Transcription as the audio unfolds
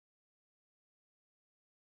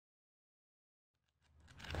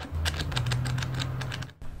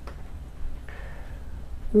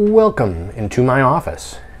Welcome into my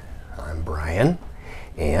office. I'm Brian,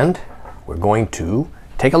 and we're going to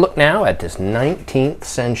take a look now at this 19th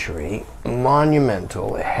century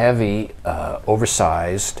monumental, heavy,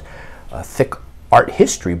 oversized, thick art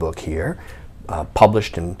history book here,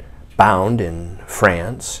 published and bound in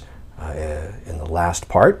France in the last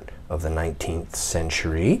part of the 19th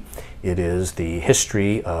century. It is the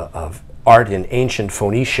history of art in ancient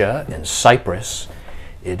Phoenicia and Cyprus.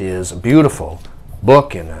 It is a beautiful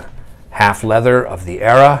book in a half leather of the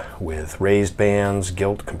era with raised bands,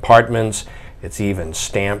 gilt compartments. It's even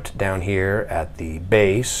stamped down here at the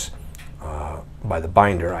base by the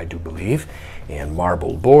binder, I do believe, and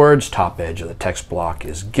marbled boards. Top edge of the text block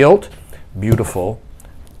is gilt. Beautiful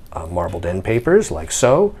marbled end papers like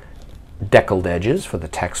so. Deckled edges for the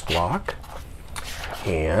text block.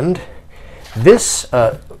 And this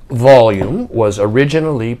volume was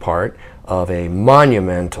originally part of a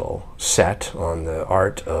monumental set on the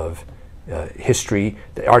art of history,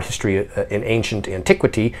 the art history in ancient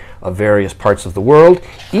antiquity of various parts of the world.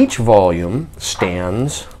 Each volume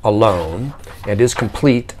stands alone and is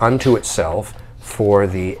complete unto itself for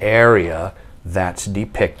the area that's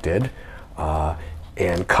depicted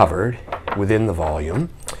and covered within the volume.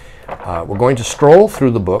 We're going to stroll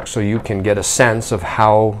through the book so you can get a sense of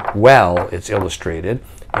how well it's illustrated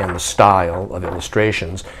and the style of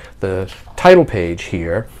illustrations. The title page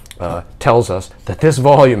here tells us that this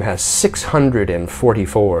volume has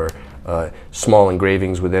 644 small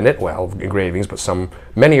engravings within it. Well, engravings, but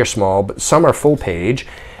many are small, but some are full page.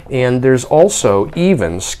 And there's also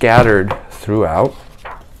even scattered throughout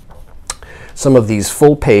some of these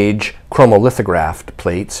full page chromolithographed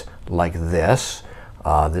plates like this.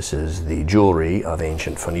 This is the jewelry of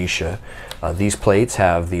ancient Phoenicia. These plates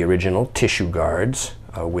have the original tissue guards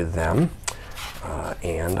with them.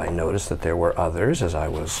 And I noticed that there were others as I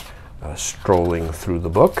was strolling through the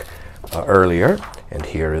book earlier. And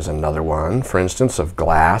here is another one, for instance, of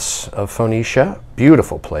glass of Phoenicia.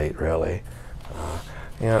 Beautiful plate, really.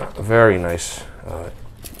 Yeah, very nice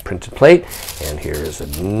printed plate. And here is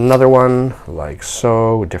another one, like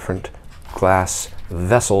so, different glass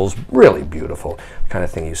vessels. Really beautiful, the kind of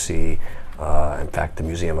thing you see. In fact, the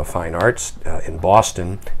Museum of Fine Arts in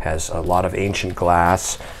Boston has a lot of ancient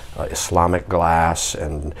glass, Islamic glass,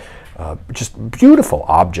 and just beautiful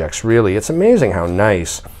objects, really. It's amazing how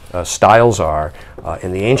nice styles are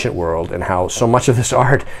in the ancient world and how so much of this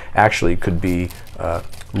art actually could be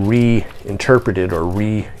reinterpreted or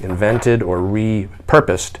reinvented or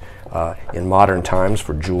repurposed in modern times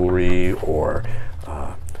for jewelry or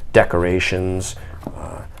decorations.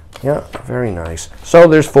 Yeah, very nice. So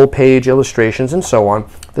there's full page illustrations and so on.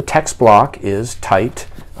 The text block is tight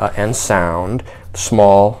and sound.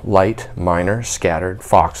 Small, light, minor, scattered.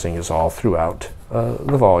 Foxing is all throughout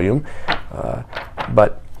the volume.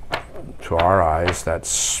 But to our eyes,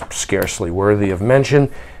 that's scarcely worthy of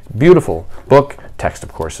mention. Beautiful book. Text,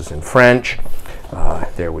 of course, is in French.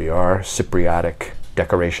 There we are, Cypriot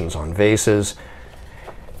decorations on vases,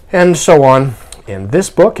 and so on. And this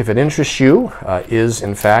book, if it interests you, is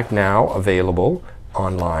in fact now available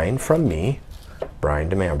online from me, Brian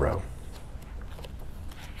DeMambro.